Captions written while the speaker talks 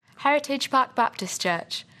Heritage Park Baptist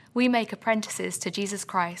Church. We make apprentices to Jesus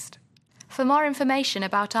Christ. For more information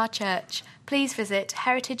about our church, please visit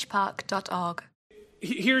heritagepark.org.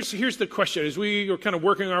 Here's the question. As we are kind of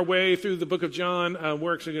working our way through the book of John,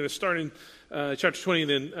 we're actually going to start in chapter 20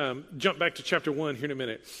 and then jump back to chapter 1 here in a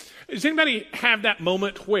minute. Does anybody have that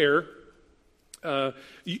moment where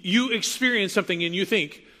you experience something and you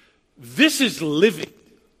think, this is living?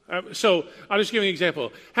 So I'll just give you an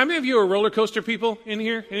example. How many of you are roller coaster people in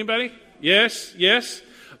here? Anybody? Yes?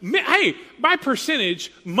 Hey, by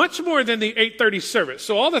percentage, much more than the 8:30 service.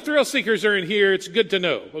 So all the thrill seekers are in here. It's good to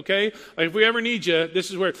know, okay? Like if we ever need you,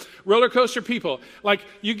 this is where roller coaster people. Like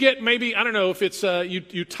you get maybe, I don't know if it's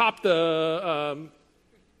you top the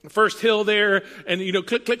first hill there, and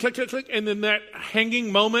click, click, click, click, click, and then that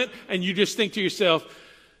hanging moment, and you just think to yourself,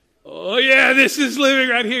 oh yeah, this is living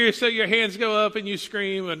right here. So your hands go up and you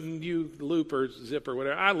scream and you loop or zip or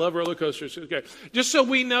whatever. I love roller coasters. Okay, just so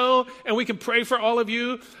we know and we can pray for all of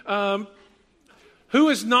you. Who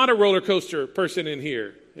is not a roller coaster person in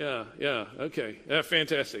here? Yeah, okay,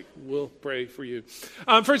 fantastic. We'll pray for you.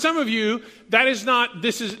 For some of you, that is not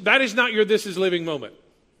your this is living moment.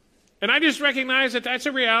 And I just recognize that that's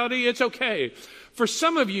a reality. It's okay. For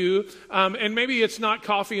some of you, and maybe it's not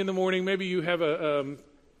coffee in the morning. Maybe you have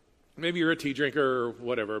maybe you're a tea drinker or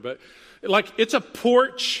whatever, but like it's a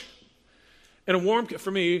porch and a warm, for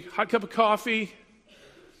me, hot cup of coffee,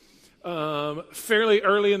 fairly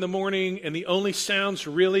early in the morning, and the only sounds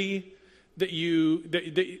really that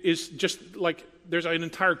is just like there's an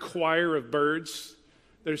entire choir of birds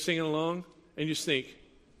that are singing along, and you just think,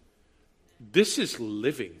 this is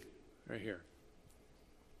living right here.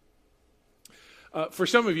 For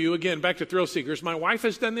some of you, again, back to thrill seekers, my wife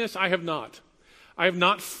has done this, I have not. I have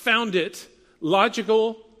not found it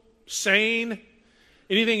logical, sane,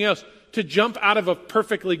 anything else, to jump out of a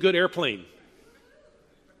perfectly good airplane.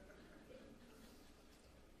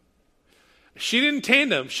 She didn't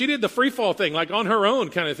tandem. She did the free fall thing, like on her own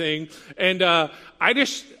kind of thing. And I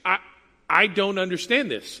don't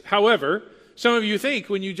understand this. However, some of you think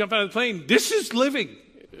when you jump out of the plane, this is living.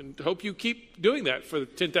 And hope you keep doing that for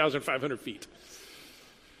 10,500 feet.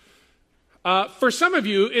 For some of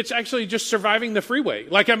you, it's actually just surviving the freeway.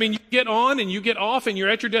 You get on and you get off and you're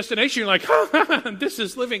at your destination. You're like, this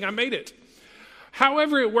is living. I made it.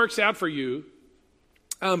 However it works out for you,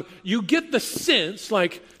 you get the sense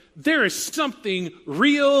like there is something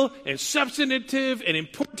real and substantive and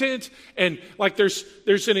important, and like there's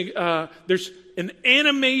an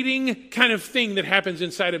animating kind of thing that happens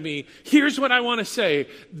inside of me. Here's what I want to say.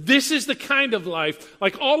 This is the kind of life,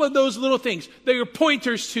 like all of those little things, they are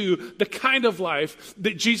pointers to the kind of life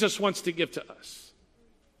that Jesus wants to give to us.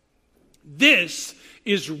 This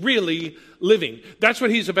is really living. That's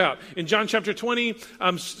what he's about. In John chapter 20,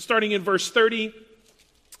 starting in verse 30,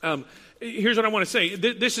 here's what I want to say.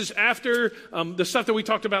 This is after the stuff that we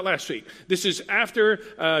talked about last week. This is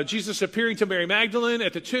after Jesus appearing to Mary Magdalene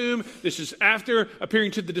at the tomb. This is after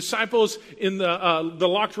appearing to the disciples in the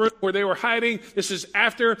locked room where they were hiding. This is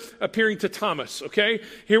after appearing to Thomas, okay?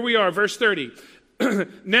 Here we are, verse 30.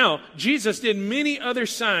 Now, Jesus did many other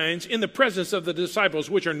signs in the presence of the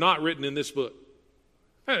disciples, which are not written in this book.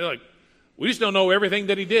 We just don't know everything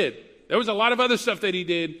that he did. There was a lot of other stuff that he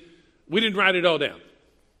did. We didn't write it all down.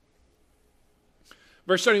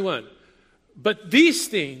 Verse 31, but these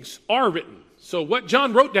things are written. So what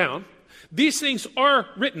John wrote down, these things are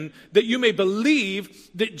written that you may believe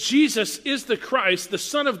that Jesus is the Christ, the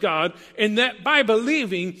Son of God, and that by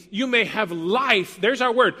believing you may have life. There's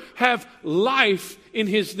our word, have life in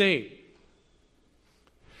his name.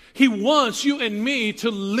 He wants you and me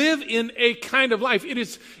to live in a kind of life. It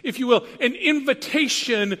is, if you will, an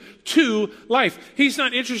invitation to life. He's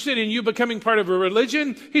not interested in you becoming part of a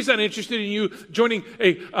religion. He's not interested in you joining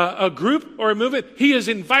a group or a movement. He is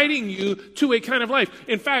inviting you to a kind of life.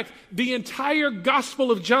 In fact, the entire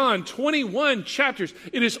Gospel of John, 21 chapters,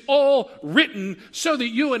 it is all written so that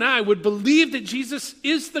you and I would believe that Jesus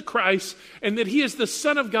is the Christ and that he is the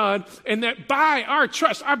Son of God, and that by our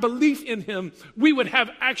trust, our belief in him, we would have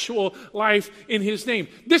actual life in his name.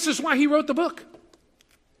 This is why he wrote the book.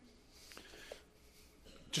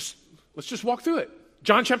 Let's just walk through it.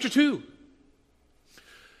 John chapter 2.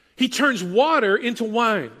 He turns water into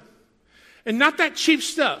wine. And not that cheap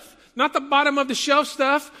stuff. Not the bottom of the shelf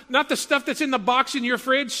stuff. Not the stuff that's in the box in your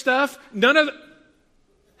fridge stuff. None of the...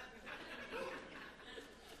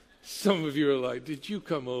 Some of you are like, did you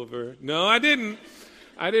come over? No, I didn't.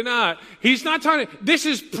 I did not. He's not talking. This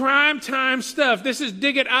is prime time stuff. This is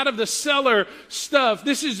dig it out of the cellar stuff.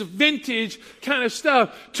 This is vintage kind of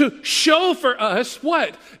stuff to show for us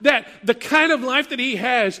what? That the kind of life that he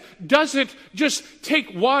has doesn't just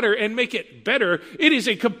take water and make it better. It is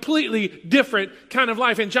a completely different kind of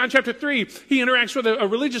life. In John chapter 3, he interacts with a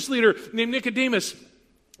religious leader named Nicodemus.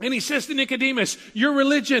 And he says to Nicodemus, your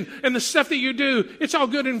religion and the stuff that you do, it's all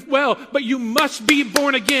good and well, but you must be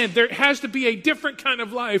born again. There has to be a different kind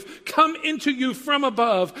of life come into you from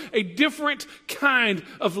above. A different kind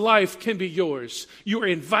of life can be yours. You are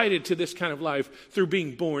invited to this kind of life through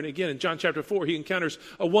being born again. In John chapter 4, he encounters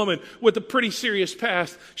a woman with a pretty serious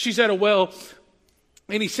past. She's at a well.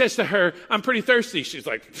 And he says to her, I'm pretty thirsty. She's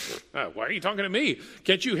like, why are you talking to me?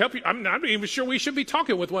 Can't you help you? I'm not even sure we should be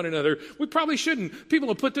talking with one another. We probably shouldn't. People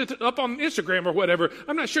will put this up on Instagram or whatever.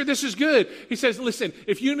 I'm not sure this is good. He says, listen,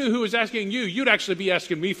 if you knew who was asking you, you'd actually be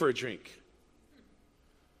asking me for a drink.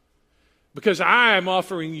 Because I am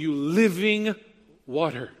offering you living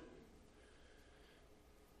water.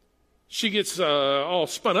 She gets all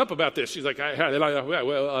spun up about this. She's like,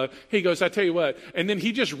 he goes, I tell you what. And then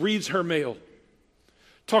he just reads her mail.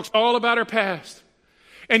 Talks all about her past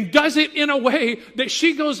and does it in a way that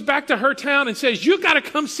she goes back to her town and says, you got to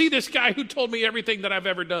come see this guy who told me everything that I've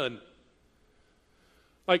ever done.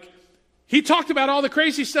 Like, he talked about all the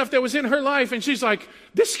crazy stuff that was in her life, and she's like,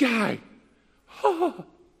 this guy,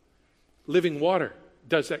 living water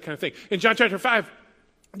does that kind of thing. In John chapter 5,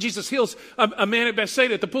 Jesus heals a man at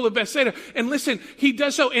Bethsaida, at the pool of Bethsaida. And listen, he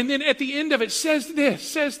does so. And then at the end of it says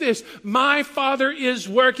this, my Father is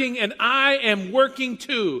working and I am working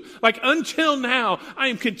too. Like until now, I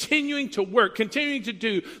am continuing to work, continuing to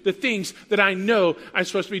do the things that I know I'm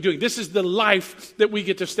supposed to be doing. This is the life that we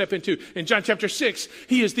get to step into. In John chapter 6,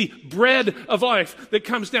 he is the bread of life that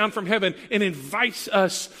comes down from heaven and invites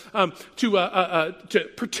us to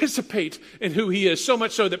participate in who he is. So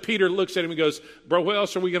much so that Peter looks at him and goes, bro, where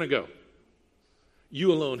else are we going to go?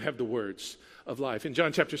 You alone have the words of life. In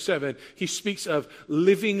John chapter 7, he speaks of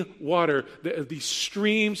living water, these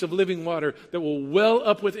streams of living water that will well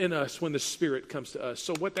up within us when the Spirit comes to us.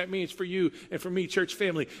 So what that means for you and for me, church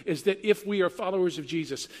family, is that if we are followers of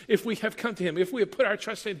Jesus, if we have come to him, if we have put our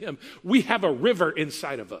trust in him, we have a river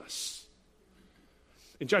inside of us.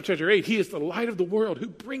 In John chapter 8, he is the light of the world who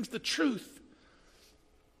brings the truth.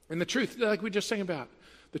 And the truth, like we just sang about,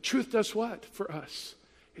 the truth does what for us?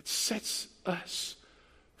 It sets us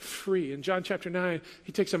free. In John chapter 9,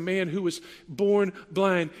 he takes a man who was born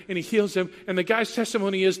blind and he heals him. And the guy's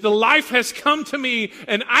testimony is, the life has come to me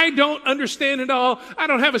and I don't understand it all. I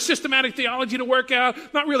don't have a systematic theology to work out.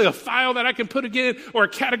 Not really a file that I can put again or a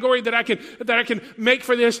category that I can make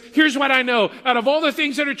for this. Here's what I know. Out of all the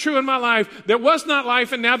things that are true in my life, there was not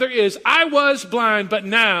life and now there is. I was blind, but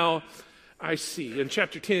now I see. In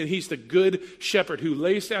chapter 10, he's the good shepherd who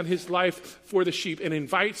lays down his life for the sheep and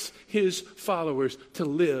invites his followers to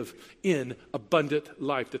live in abundant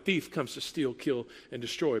life. The thief comes to steal, kill, and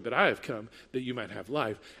destroy, but I have come that you might have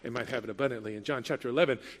life and might have it abundantly. In John chapter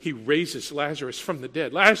 11, he raises Lazarus from the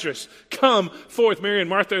dead. Lazarus, come forth. Mary and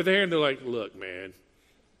Martha are there, and they're like, look, man,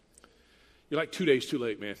 you're like 2 days too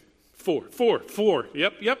late, man. Four.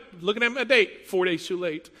 Yep. Looking at my date. 4 days too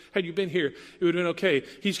late. Had you been here, it would have been okay.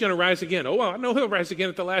 He's going to rise again. Oh, well, I know he'll rise again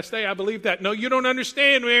at the last day. I believe that. No, you don't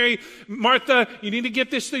understand, Mary. Martha, you need to get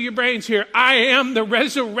this through your brains here. I am the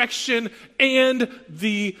resurrection and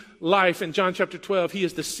the life. In John chapter 12, he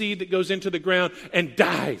is the seed that goes into the ground and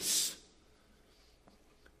dies.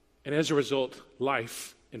 And as a result,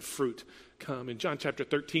 life and fruit come. In John chapter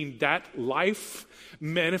 13, that life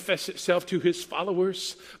manifests itself to his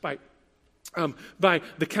followers by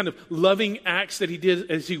the kind of loving acts that he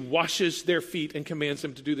did as he washes their feet and commands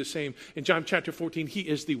them to do the same. In John chapter 14, he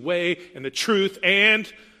is the way and the truth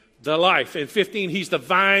and the life. In 15, he's the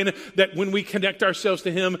vine that when we connect ourselves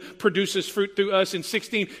to him produces fruit through us. In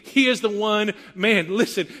 16, he is the one,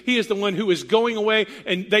 he is the one who is going away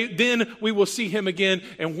and then we will see him again.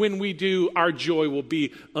 And when we do, our joy will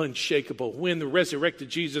be unshakable. When the resurrected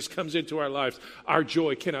Jesus comes into our lives, our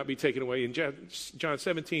joy cannot be taken away. In John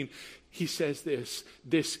 17, he says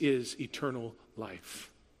this is eternal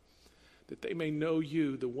life, that they may know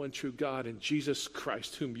you, the one true God, and Jesus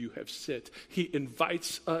Christ, whom you have sent. He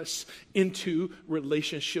invites us into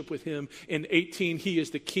relationship with him. In 18, he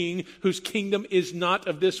is the king whose kingdom is not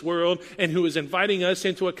of this world and who is inviting us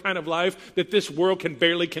into a kind of life that this world can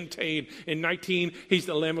barely contain. In 19, he's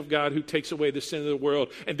the Lamb of God who takes away the sin of the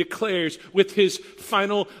world and declares with his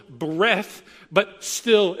final breath, but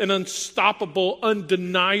still an unstoppable,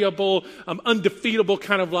 undeniable, undefeatable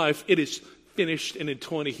kind of life. It is finished, and in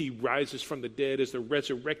 20, he rises from the dead as the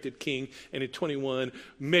resurrected king, and in 21,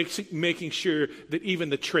 making sure that even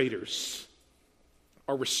the traitors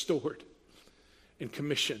are restored and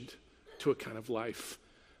commissioned to a kind of life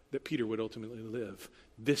that Peter would ultimately live.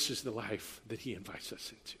 This is the life that he invites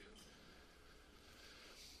us into.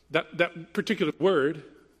 That particular word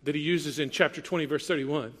that he uses in chapter 20, verse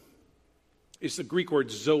 31, is the Greek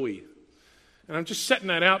word zoe. And I'm just setting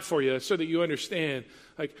that out for you so that you understand.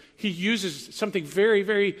 Like, he uses something very,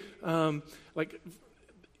 very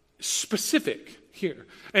specific here.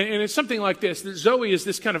 And it's something like this. That Zoe is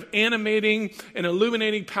this kind of animating and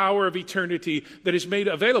illuminating power of eternity that is made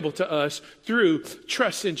available to us through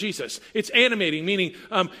trust in Jesus. It's animating, meaning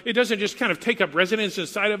it doesn't just kind of take up residence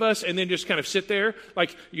inside of us and then just kind of sit there.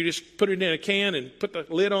 Like, you just put it in a can and put the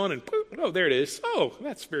lid on and poof, oh, there it is. Oh,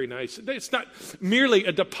 that's very nice. It's not merely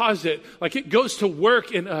a deposit. Like, it goes to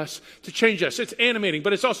work in us to change us. It's animating,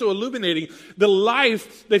 but it's also illuminating the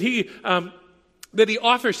life that he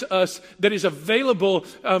offers to us, that is available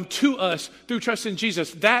to us through trust in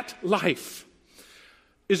Jesus. That life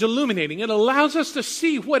is illuminating. It allows us to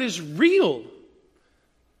see what is real.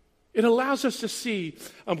 It allows us to see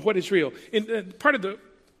what is real. And part of the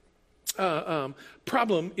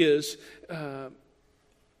problem is,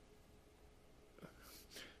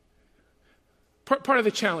 part of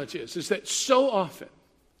the challenge is that so often,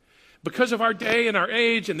 because of our day and our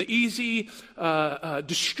age and the easy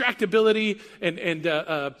distractibility and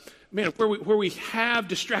where we have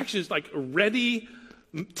distractions like ready,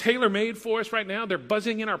 tailor-made for us right now, they're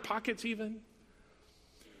buzzing in our pockets even.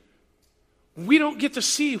 We don't get to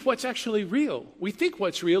see what's actually real. We think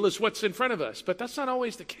what's real is what's in front of us, but that's not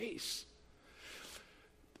always the case.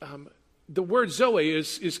 The word Zoe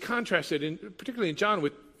is contrasted, particularly in John,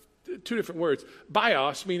 with two different words.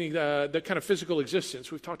 Bios, meaning the kind of physical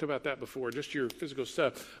existence. We've talked about that before, just your physical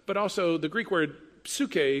stuff. But also the Greek word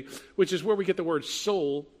psyche, which is where we get the word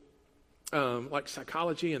soul, like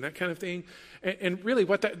psychology and that kind of thing. And really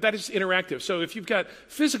what that is interactive. So if you've got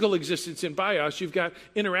physical existence in bios, you've got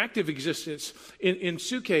interactive existence in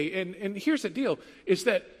psyche. And here's the deal, is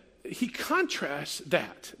that he contrasts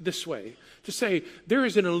that this way, to say there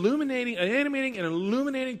is an animating and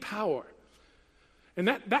illuminating power. And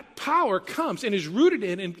that power comes and is rooted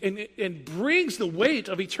in and brings the weight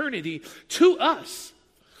of eternity to us.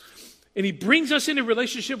 And he brings us into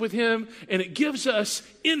relationship with him, and it gives us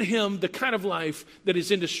in him the kind of life that is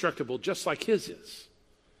indestructible, just like his is.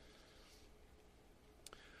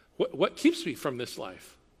 What keeps me from this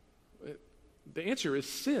life? The answer is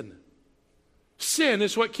sin. Sin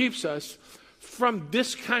is what keeps us from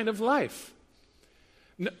this kind of life.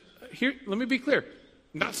 Here, let me be clear.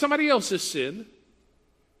 Not somebody else's sin.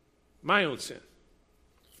 My own sin.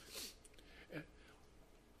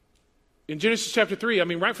 In Genesis chapter 3,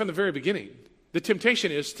 right from the very beginning, the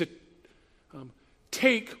temptation is to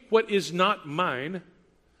take what is not mine,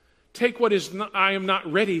 take what I am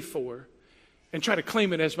not ready for, and try to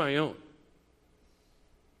claim it as my own.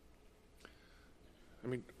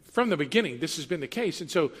 From the beginning, this has been the case.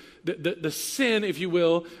 And so the sin, if you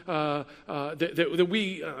will, that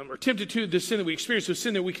we are tempted to, the sin that we experience, the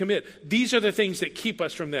sin that we commit, these are the things that keep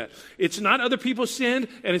us from that. It's not other people's sin,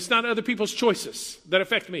 and it's not other people's choices that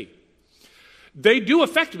affect me. They do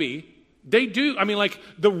affect me. They do.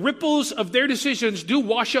 The ripples of their decisions do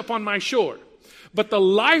wash up on my shore. But the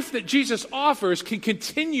life that Jesus offers can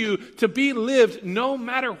continue to be lived no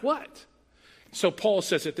matter what. So Paul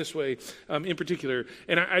says it this way in particular,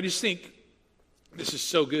 and I just think this is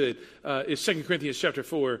so good. It's 2 Corinthians chapter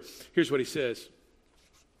 4. Here's what he says.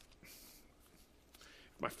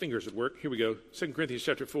 My fingers at work. Here we go. 2 Corinthians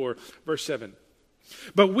chapter 4, verse 7.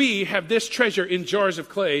 But we have this treasure in jars of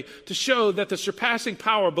clay to show that the surpassing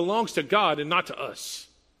power belongs to God and not to us.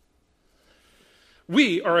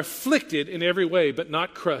 We are afflicted in every way, but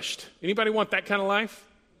not crushed. Anybody want that kind of life?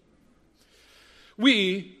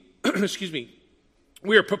 We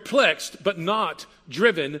are perplexed, but not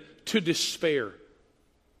driven to despair.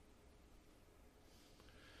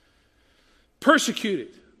 Persecuted,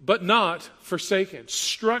 but not forsaken.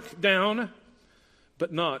 Struck down,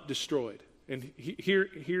 but not destroyed. And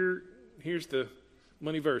here's the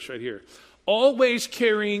money verse right here. Always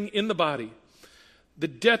carrying in the body the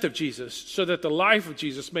death of Jesus so that the life of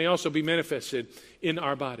Jesus may also be manifested in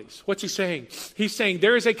our bodies. What's he saying? He's saying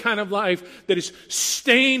there is a kind of life that is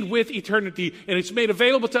stained with eternity, and it's made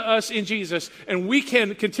available to us in Jesus, and we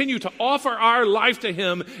can continue to offer our life to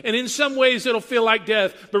him, and in some ways it'll feel like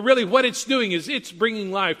death, but really what it's doing is it's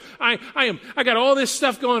bringing life. I got all this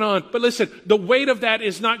stuff going on, but listen, the weight of that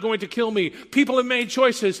is not going to kill me. People have made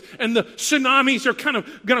choices, and the tsunamis are kind of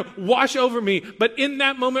going to wash over me, but in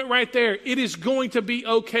that moment right there, it is going to be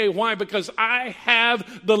okay. Why? Because I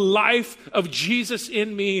have the life of Jesus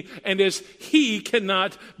in me, and as he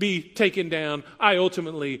cannot be taken down, I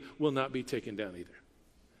ultimately will not be taken down either.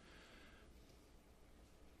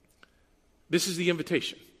 This is the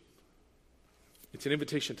invitation. It's an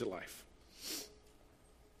invitation to life.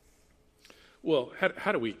 Well,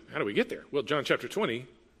 how do we get there? Well, John chapter 20.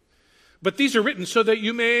 But these are written so that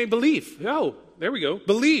you may believe. Oh, there we go.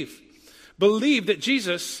 Believe. Believe that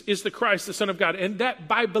Jesus is the Christ, the Son of God, and that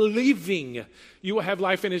by believing you will have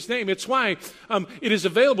life in his name. It's why it is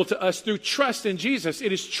available to us through trust in Jesus.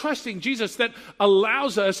 It is trusting Jesus that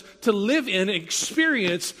allows us to live in and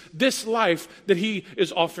experience this life that he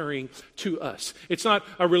is offering to us. It's not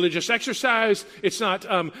a religious exercise. It's not...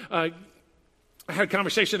 I had a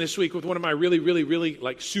conversation this week with one of my really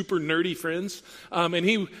like super nerdy friends, and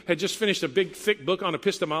he had just finished a big, thick book on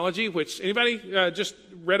epistemology, which, anybody just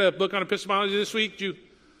read a book on epistemology this week?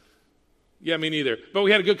 Yeah, me neither. But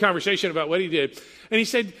we had a good conversation about what he did. And he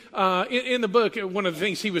said, in the book, one of the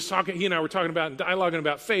things he and I were talking about and dialoguing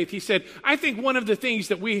about faith, he said, I think one of the things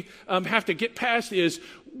that we have to get past is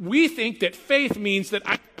we think that faith means that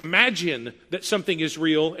I imagine that something is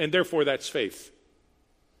real, and therefore that's faith.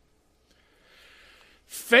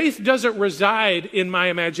 Faith doesn't reside in my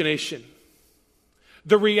imagination.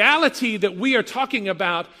 The reality that we are talking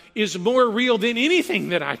about is more real than anything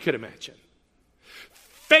that I could imagine.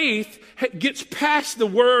 Faith gets past the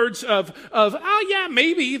words of oh yeah,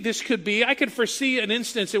 maybe this could be. I could foresee an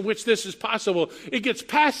instance in which this is possible. It gets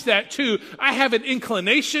past that too. I have an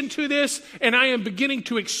inclination to this, and I am beginning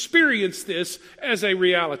to experience this as a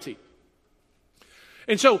reality.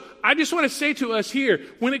 And so I just want to say to us here,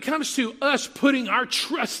 when it comes to us putting our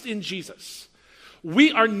trust in Jesus,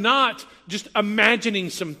 we are not just imagining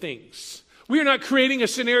some things. We are not creating a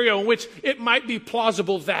scenario in which it might be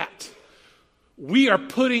plausible that. We are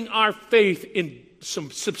putting our faith in some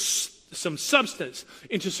substance,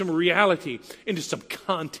 into some reality, into some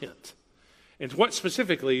content. And what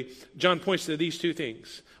specifically, John points to these two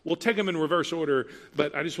things. We'll take them in reverse order,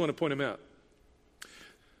 but I just want to point them out.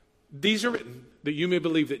 These are written that you may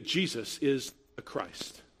believe that Jesus is the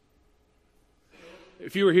Christ.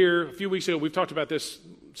 If you were here a few weeks ago, we've talked about this,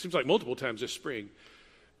 seems like multiple times this spring.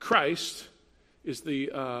 Christ is the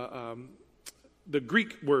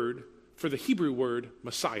Greek word for the Hebrew word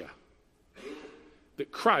Messiah.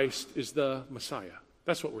 That Christ is the Messiah.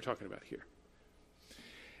 That's what we're talking about here.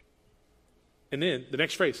 And then the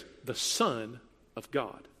next phrase, the Son of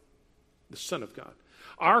God. The Son of God.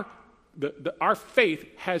 Our faith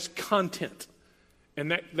has content,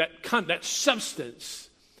 and that substance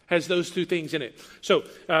has those two things in it. So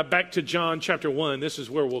back to John chapter 1. This is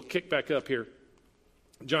where we'll kick back up here.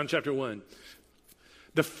 John chapter 1.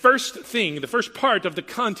 The first part of the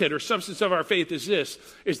content or substance of our faith is this,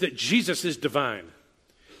 is that Jesus is divine.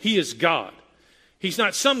 He is God. He's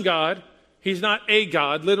not some God. He's not a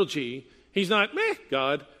God, little g. He's not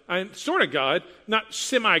God. I'm sort of God, not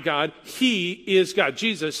semi-God. He is God.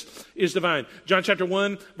 Jesus is divine. John chapter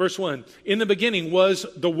 1, verse 1. In the beginning was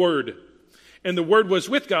the Word, and the Word was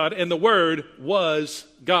with God, and the Word was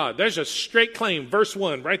God. There's a straight claim. Verse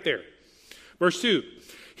 1, right there. Verse 2.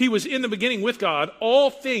 He was in the beginning with God. All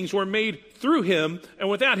things were made through him, and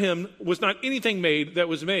without him was not anything made that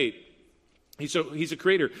was made. He's a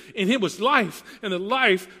creator. In him was life, and the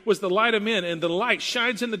life was the light of men, and the light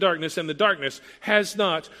shines in the darkness, and the darkness has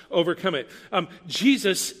not overcome it.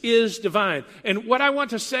 Jesus is divine. And what I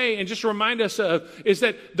want to say and just remind us of is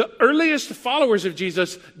that the earliest followers of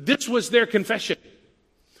Jesus, this was their confession.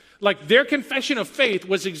 Like their confession of faith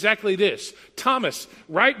was exactly this. Thomas,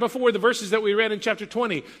 right before the verses that we read in chapter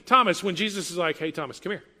 20, Thomas, when Jesus is like, hey, Thomas,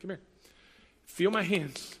 come here. Feel my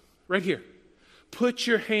hands right here. Put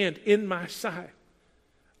your hand in my side.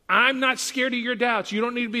 I'm not scared of your doubts. You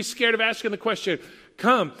don't need to be scared of asking the question.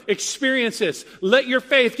 Come, experience this. Let your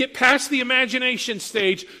faith get past the imagination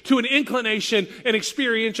stage to an inclination and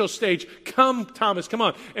experiential stage. Come, Thomas, come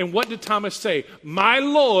on. And what did Thomas say? My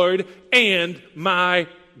Lord and my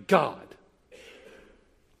God.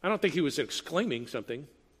 I don't think he was exclaiming something.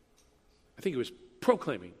 I think he was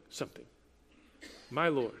proclaiming something. My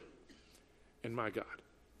Lord and my God.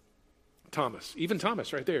 Thomas, even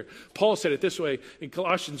Thomas right there. Paul said it this way in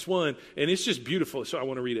Colossians 1, and it's just beautiful, so I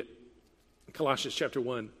want to read it. Colossians chapter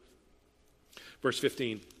 1, verse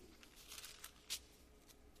 15.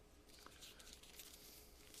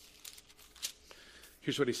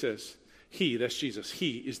 Here's what he says. He, that's Jesus,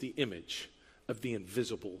 he is the image of the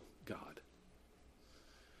invisible God,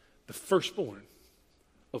 the firstborn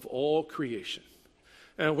of all creation.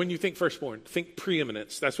 Now, when you think firstborn, think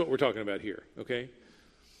preeminence. That's what we're talking about here, okay?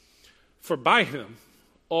 For by him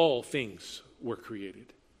all things were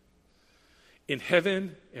created, in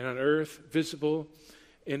heaven and on earth, visible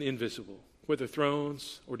and invisible, whether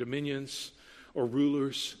thrones or dominions or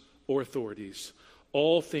rulers or authorities.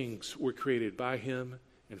 All things were created by him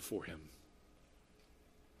and for him.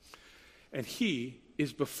 And he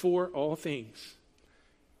is before all things,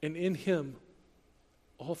 and in him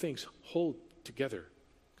all things hold together.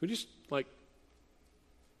 Can we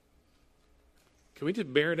just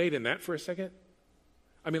marinate in that for a second?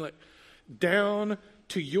 I mean, like, down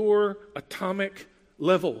to your atomic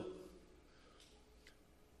level.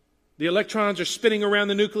 The electrons are spinning around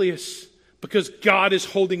the nucleus because God is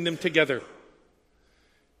holding them together.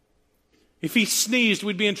 If he sneezed,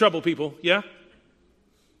 we'd be in trouble, people, yeah?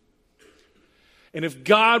 And if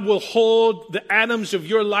God will hold the atoms of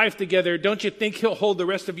your life together, don't you think he'll hold the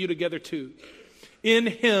rest of you together too? In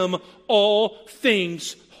him, all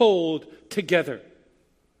things hold together.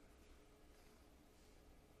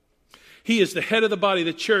 He is the head of the body,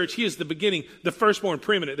 the church. He is the beginning, the firstborn,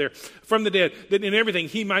 preeminent there from the dead, that in everything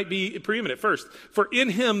he might be preeminent first. For in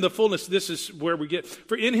him the fullness, this is where we get,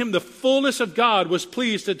 for in him the fullness of God was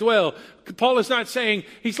pleased to dwell. Paul is not saying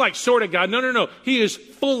he's like sort of God. No. He is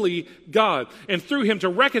fully God. And through him to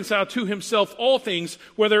reconcile to himself all things,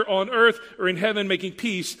 whether on earth or in heaven, making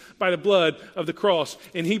peace by the blood of the cross.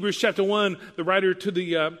 In Hebrews chapter 1, the writer of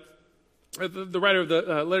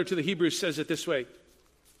the letter to the Hebrews says it this way.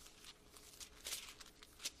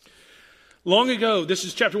 Long ago, this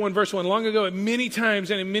is chapter 1, verse 1. Long ago, at many times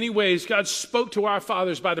and in many ways, God spoke to our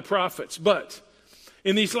fathers by the prophets. But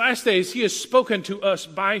in these last days, he has spoken to us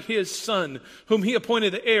by his Son, whom he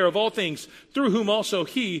appointed the heir of all things, through whom also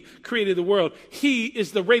he created the world. He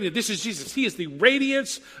is the radiance. This is Jesus. He is the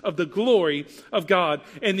radiance of the glory of God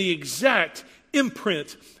and the exact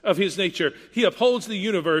imprint of his nature. He upholds the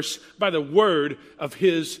universe by the word of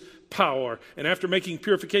his power. And after making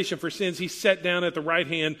purification for sins, he sat down at the right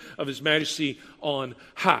hand of his majesty on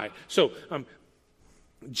high. So,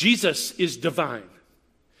 Jesus is divine.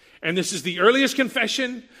 And this is the earliest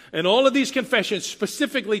confession, and all of these confessions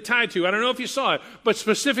specifically tied to, I don't know if you saw it, but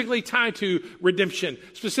specifically tied to redemption,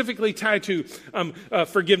 specifically tied to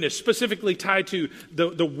forgiveness, specifically tied to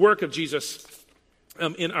the work of Jesus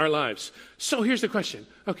in our lives. So here's the question.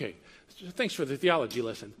 Okay, thanks for the theology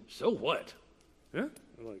lesson. So what? Yeah?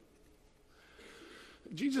 Like,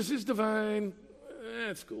 Jesus is divine.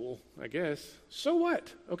 That's cool, I guess. So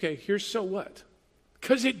what? Okay, here's so what.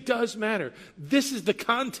 Because it does matter. This is the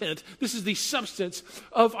content, this is the substance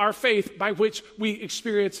of our faith by which we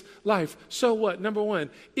experience life. So what? Number one,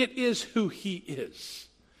 it is who he is.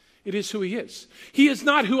 It is who he is. He is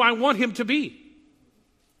not who I want him to be.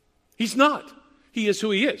 He's not. He is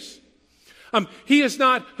who he is. He is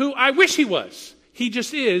not who I wish he was. He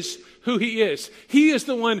just is who he is. He is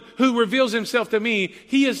the one who reveals himself to me.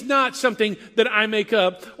 He is not something that I make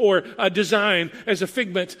up or design as a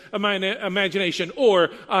figment of my imagination or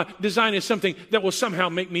design as something that will somehow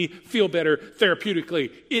make me feel better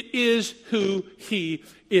therapeutically. It is who he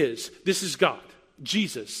is. This is God.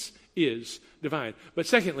 Jesus is divine. But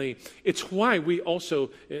secondly, it's why we also,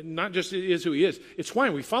 not just it is who he is, it's why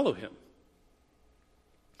we follow him.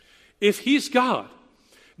 If he's God,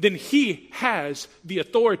 then he has the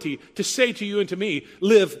authority to say to you and to me,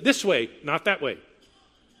 live this way, not that way.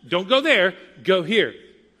 Don't go there, go here.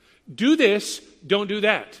 Do this, don't do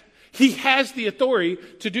that. He has the authority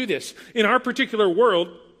to do this. In our particular world,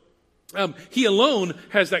 he alone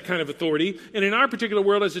has that kind of authority. And in our particular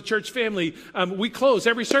world as a church family, we close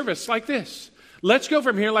every service like this. Let's go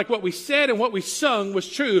from here like what we said and what we sung was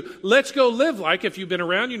true. Let's go live like, if you've been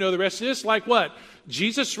around, you know the rest of this, like what?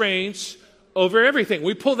 Jesus reigns over everything.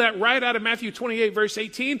 We pull that right out of Matthew 28, verse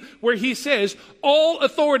 18, where he says, all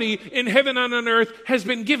authority in heaven and on earth has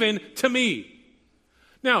been given to me.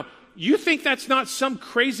 Now, you think that's not some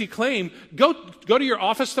crazy claim? Go to your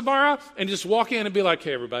office tomorrow and just walk in and be like,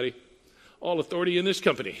 hey, everybody, all authority in this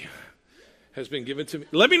company has been given to me.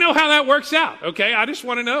 Let me know how that works out, okay? I just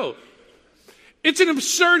want to know. It's an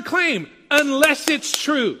absurd claim unless it's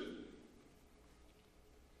true.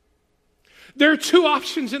 There are two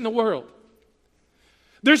options in the world.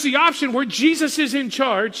 There's the option where Jesus is in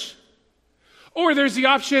charge, Or there's the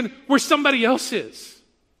option where somebody else is.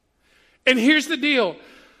 And here's the deal.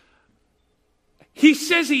 He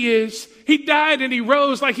says he is. He died and he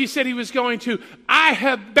rose like he said he was going to. I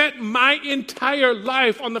have bet my entire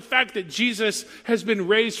life on the fact that Jesus has been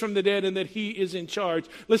raised from the dead and that he is in charge.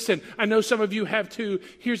 Listen, I know some of you have too.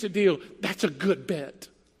 Here's the deal. That's a good bet.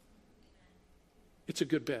 It's a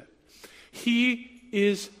good bet. He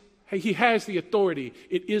has the authority.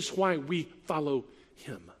 It is why we follow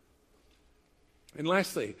him. And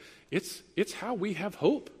lastly, it's how we have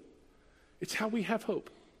hope. It's how we have hope.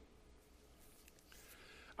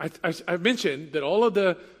 I've mentioned that all of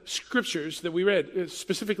the scriptures that we read,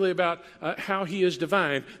 specifically about how he is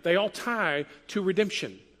divine, they all tie to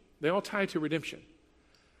redemption. They all tie to redemption.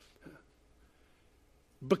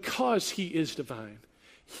 Because he is divine,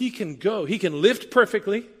 he can live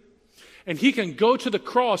perfectly, and he can go to the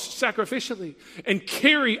cross sacrificially and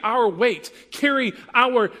carry our weight, carry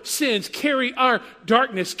our sins, carry our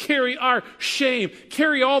darkness, carry our shame,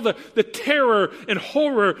 carry all the terror and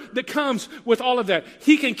horror that comes with all of that.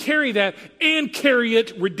 He can carry that and carry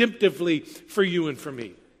it redemptively for you and for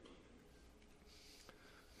me.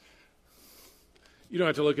 You don't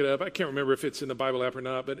have to look it up. I can't remember if it's in the Bible app or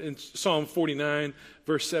not, but in Psalm 49,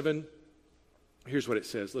 verse 7, here's what it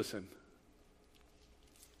says. Listen.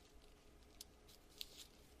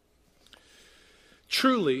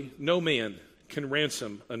 Truly, no man can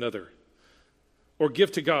ransom another or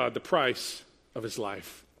give to God the price of his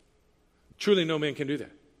life. Truly, no man can do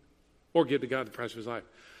that or give to God the price of his life.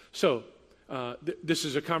 So, this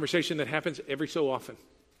is a conversation that happens every so often.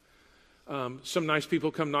 Some nice people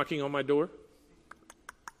come knocking on my door.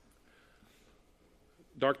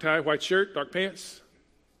 Dark tie, white shirt, dark pants,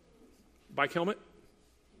 bike helmet.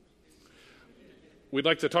 We'd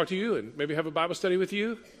like to talk to you and maybe have a Bible study with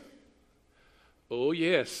you. Oh,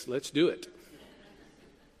 yes, let's do it.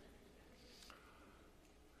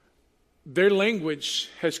 Their language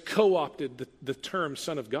has co-opted the term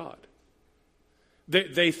Son of God.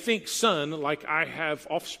 They think son like I have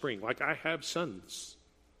offspring, like I have sons.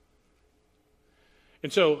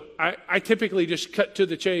 And so I typically just cut to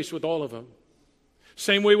the chase with all of them.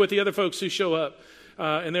 Same way with the other folks who show up.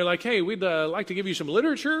 And they're like, hey, we'd like to give you some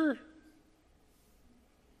literature.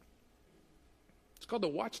 It's called The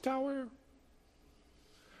Watchtower.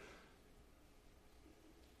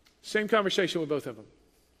 Same conversation with both of them.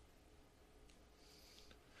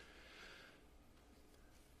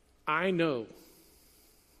 I know.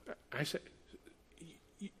 I say,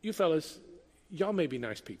 you fellas, y'all may be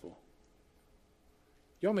nice people.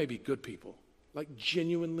 Y'all may be good people, like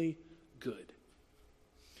genuinely good.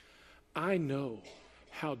 I know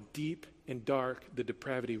how deep and dark the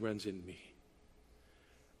depravity runs in me.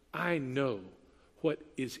 I know what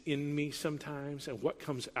is in me sometimes and what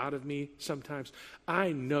comes out of me sometimes.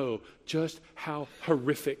 I know just how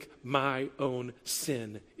horrific my own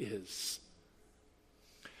sin is.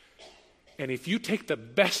 And if you take the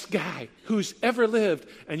best guy who's ever lived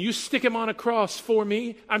and you stick him on a cross for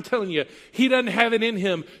me, I'm telling you, he doesn't have it in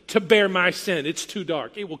him to bear my sin. It's too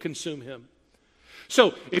dark. It will consume him.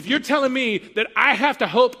 So if you're telling me that I have to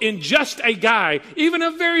hope in just a guy, even a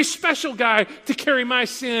very special guy, to carry my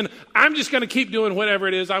sin, I'm just going to keep doing whatever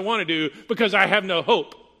it is I want to do because I have no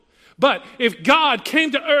hope. But if God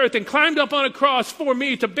came to earth and climbed up on a cross for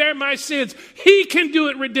me to bear my sins, he can do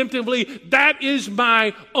it redemptively. That is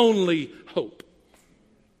my only hope.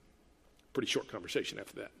 Pretty short conversation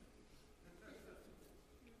after that.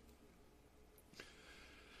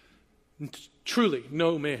 Truly,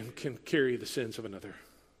 no man can carry the sins of another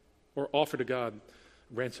or offer to God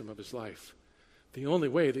ransom of his life. The only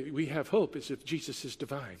way that we have hope is if Jesus is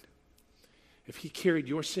divine. If he carried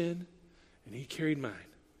your sin and he carried mine,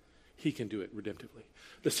 he can do it redemptively.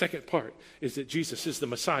 The second part is that Jesus is the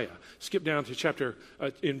Messiah. Skip down to chapter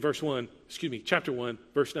 1,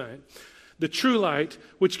 verse 9. The true light,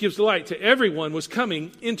 which gives light to everyone, was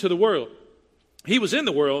coming into the world. He was in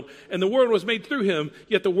the world, and the world was made through him,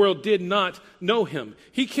 yet the world did not know him.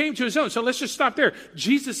 He came to his own. So let's just stop there.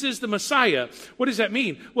 Jesus is the Messiah. What does that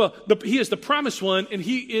mean? Well, he is the promised one, and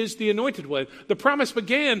he is the anointed one. The promise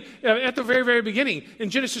began at the very, very beginning. In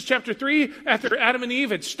Genesis chapter 3, after Adam and Eve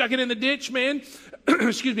had stuck it in the ditch, man,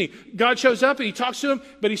 God shows up and he talks to them,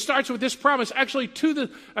 but he starts with this promise. Actually,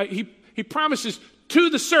 he promises to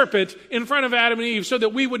the serpent in front of Adam and Eve so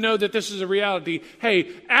that we would know that this is a reality. Hey,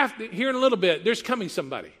 here in a little bit, there's coming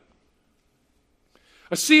somebody.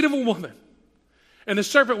 A seed of a woman. And the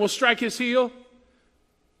serpent will strike his heel.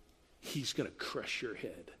 He's going to crush your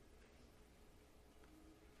head.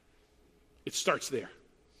 It starts there.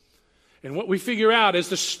 And what we figure out as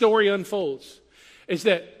the story unfolds is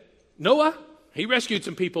that Noah, he rescued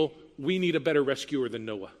some people we need a better rescuer than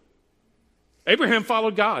Noah. Abraham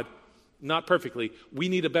followed God, not perfectly. We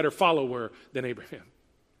need a better follower than Abraham.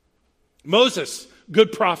 Moses,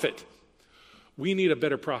 good prophet. We need a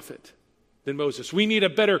better prophet than Moses. We need a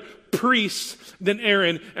better priest than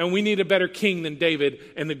Aaron, and we need a better king than David.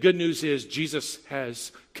 And the good news is Jesus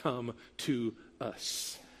has come to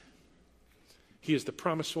us. He is the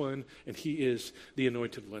promised one, and he is the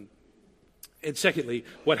anointed one. And secondly,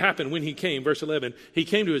 what happened when he came, verse 11, he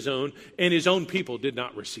came to his own, and his own people did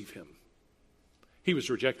not receive him. He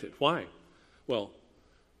was rejected. Why? Well,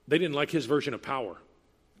 they didn't like his version of power.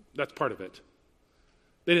 That's part of it.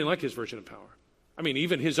 They didn't like his version of power. I mean,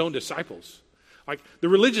 even his own disciples. Like the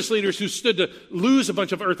religious leaders who stood to lose a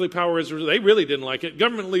bunch of earthly power, they really didn't like it.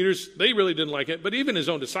 Government leaders, they really didn't like it. But even his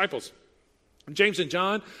own disciples. James and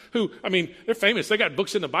John, who, I mean, they're famous. They got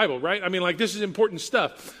books in the Bible, right? I mean, like, this is important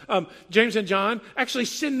stuff. James and John actually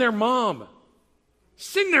send their mom.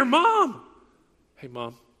 Send their mom. Hey,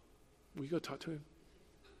 Mom, will you go talk to him?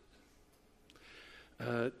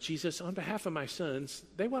 Jesus, on behalf of my sons,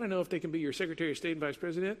 they want to know if they can be your Secretary of State and Vice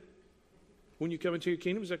President when you come into your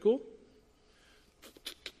kingdom. Is that cool?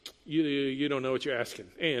 You don't know what you're asking.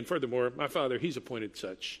 And furthermore, my father, he's appointed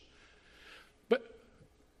such.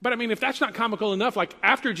 But I mean, if that's not comical enough, like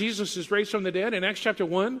after Jesus is raised from the dead in Acts chapter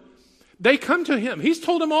 1, they come to him. He's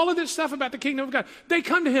told them all of this stuff about the kingdom of God. They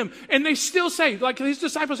come to him and they still say, like his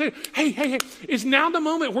disciples say, hey, is now the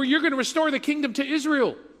moment where you're going to restore the kingdom to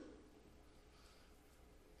Israel?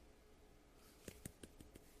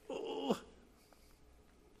 Oh.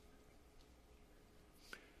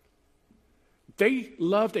 They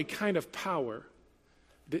loved a kind of power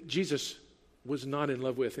that Jesus was not in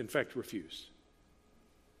love with, in fact, refused.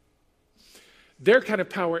 Their kind of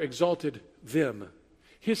power exalted them.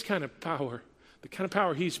 His kind of power, the kind of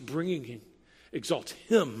power he's bringing in, exalts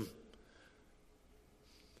him.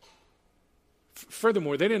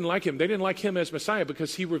 Furthermore, they didn't like him. They didn't like him as Messiah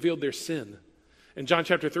because he revealed their sin. In John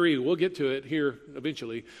chapter 3, we'll get to it here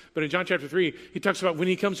eventually, but in John chapter 3, he talks about when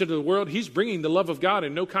he comes into the world, he's bringing the love of God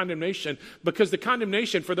and no condemnation, because the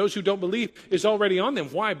condemnation for those who don't believe is already on them.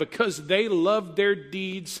 Why? Because they loved their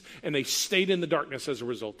deeds and they stayed in the darkness as a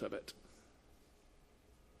result of it.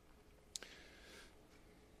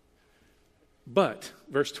 But,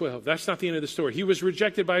 verse 12, that's not the end of the story. He was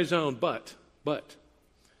rejected by his own, but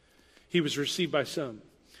he was received by some.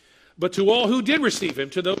 But to all who did receive him,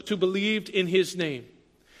 to those who believed in his name,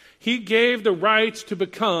 he gave the right to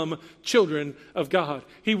become children of God.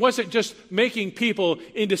 He wasn't just making people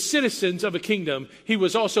into citizens of a kingdom. He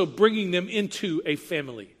was also bringing them into a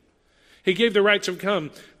family. He gave the right to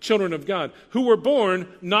become children of God, who were born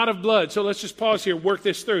not of blood. So let's just pause here, work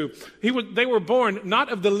this through. They were born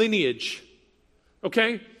not of the lineage.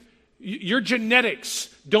 Okay? Your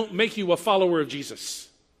genetics don't make you a follower of Jesus.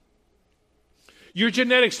 Your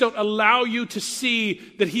genetics don't allow you to see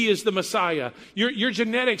that he is the Messiah. Your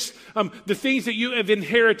genetics, the things that you have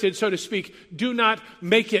inherited, so to speak, do not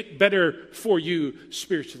make it better for you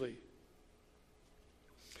spiritually.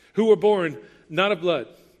 Who were born not of blood,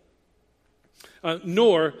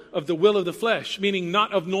 nor of the will of the flesh, meaning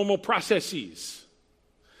not of normal processes,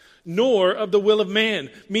 nor of the will of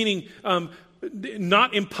man, meaning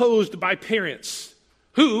not imposed by parents,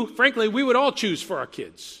 who, frankly, we would all choose for our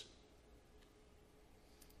kids.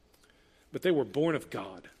 But they were born of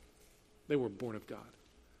God. They were born of God.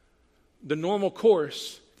 The normal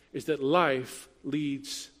course is that life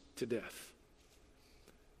leads to death.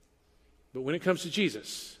 But when it comes to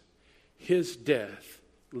Jesus, his death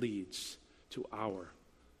leads to our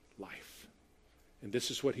life. And this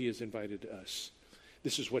is what he has invited us.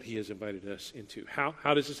 This is what he has invited us into.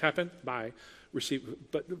 How does this happen? By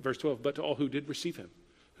verse 12, but to all who did receive him,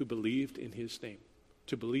 who believed in his name.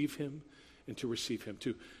 To believe him and to receive him.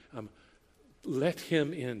 To let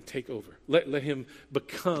him in, take over. Let him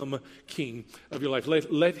become king of your life.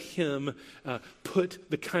 Let him put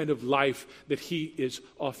the kind of life that he is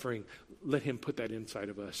offering. Let him put that inside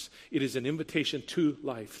of us. It is an invitation to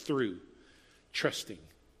life through trusting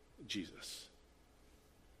Jesus.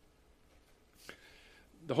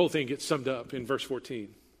 The whole thing gets summed up in verse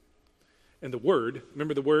 14. And the Word,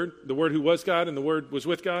 remember the Word who was God and the Word was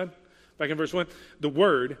with God? Back in verse 1, the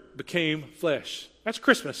Word became flesh. That's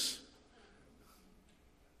Christmas.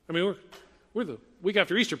 I mean, we're the week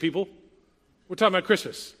after Easter, people. We're talking about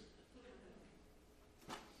Christmas.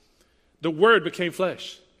 The Word became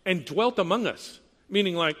flesh and dwelt among us,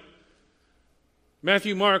 meaning like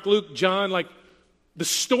Matthew, Mark, Luke, John, like the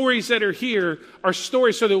stories that are here are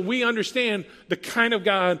stories so that we understand the kind of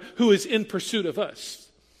God who is in pursuit of us.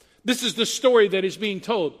 This is the story that is being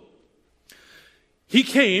told. He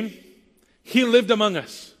came, he lived among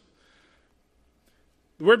us.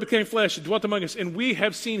 The Word became flesh and dwelt among us, and we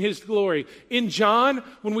have seen his glory. In John,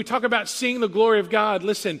 when we talk about seeing the glory of God,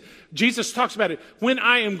 listen, Jesus talks about it. When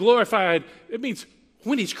I am glorified, it means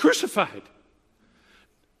when he's crucified.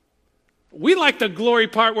 We like the glory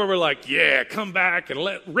part where we're like, yeah, come back and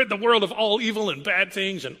rid the world of all evil and bad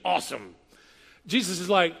things and awesome. Jesus is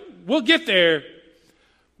like, we'll get there,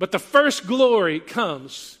 but the first glory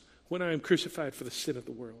comes when I am crucified for the sin of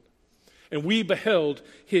the world. And we beheld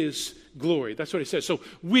his glory. That's what he says. So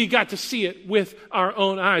we got to see it with our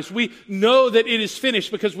own eyes. We know that it is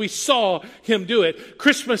finished because we saw him do it.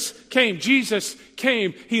 Christmas came. Jesus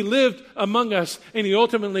came. He lived among us, and he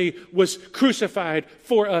ultimately was crucified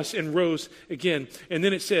for us and rose again. And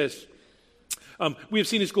then it says, we have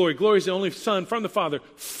seen his glory. Glory is the only Son from the Father,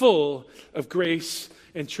 full of grace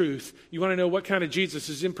and truth. You want to know what kind of Jesus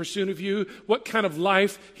is in pursuit of you? What kind of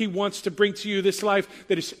life he wants to bring to you? This life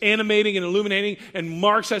that is animating and illuminating and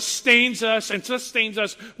marks us, stains us, and sustains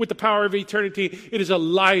us with the power of eternity. It is a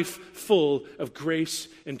life full of grace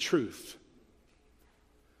and truth.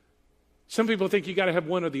 Some people think you got to have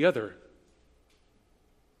one or the other.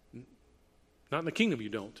 Not in the kingdom, you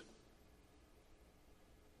don't.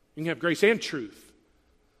 You can have grace and truth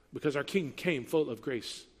because our King came full of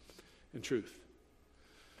grace and truth.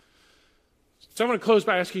 So I'm going to close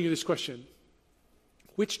by asking you this question.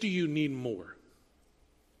 Which do you need more?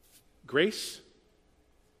 Grace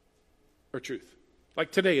or truth?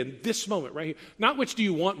 Like today, in this moment right here. Not which do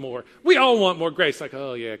you want more. We all want more grace. Like,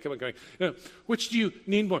 oh yeah, come on. No. Which do you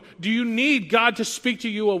need more? Do you need God to speak to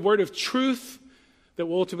you a word of truth that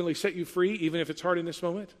will ultimately set you free, even if it's hard in this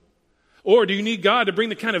moment? Or do you need God to bring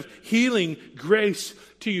the kind of healing grace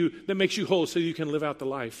to you that makes you whole so you can live out the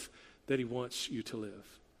life that he wants you to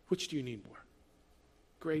live? Which do you need more?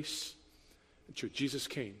 Grace and truth. Jesus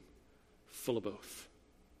came full of both.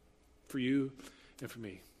 For you and for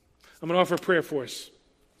me. I'm going to offer a prayer for us.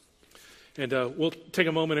 And we'll take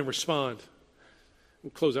a moment and respond.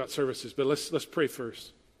 We'll close out services, but let's pray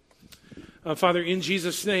first. Father, in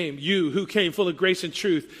Jesus' name, you who came full of grace and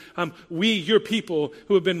truth, we, your people,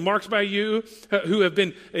 who have been marked by you, who have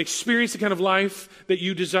been experienced the kind of life that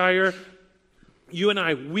you desire, you and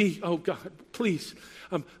I, oh God, please,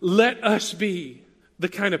 let us be the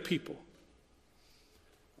kind of people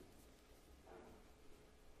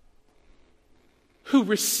who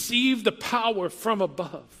receive the power from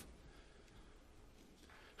above,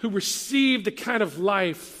 who receive the kind of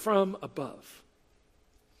life from above.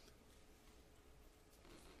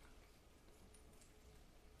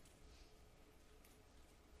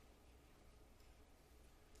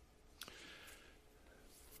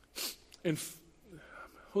 And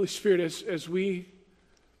Holy Spirit, as we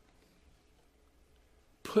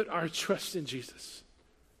put our trust in Jesus,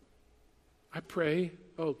 I pray,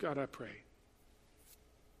 oh God, I pray.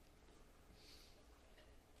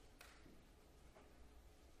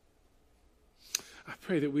 I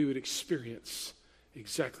pray that we would experience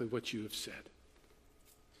exactly what you have said.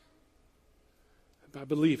 By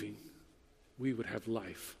believing, we would have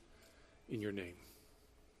life in your name.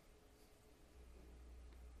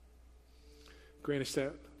 Grant us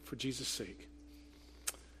that for Jesus' sake.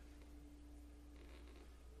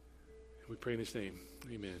 We pray in his name.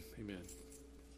 Amen. Amen.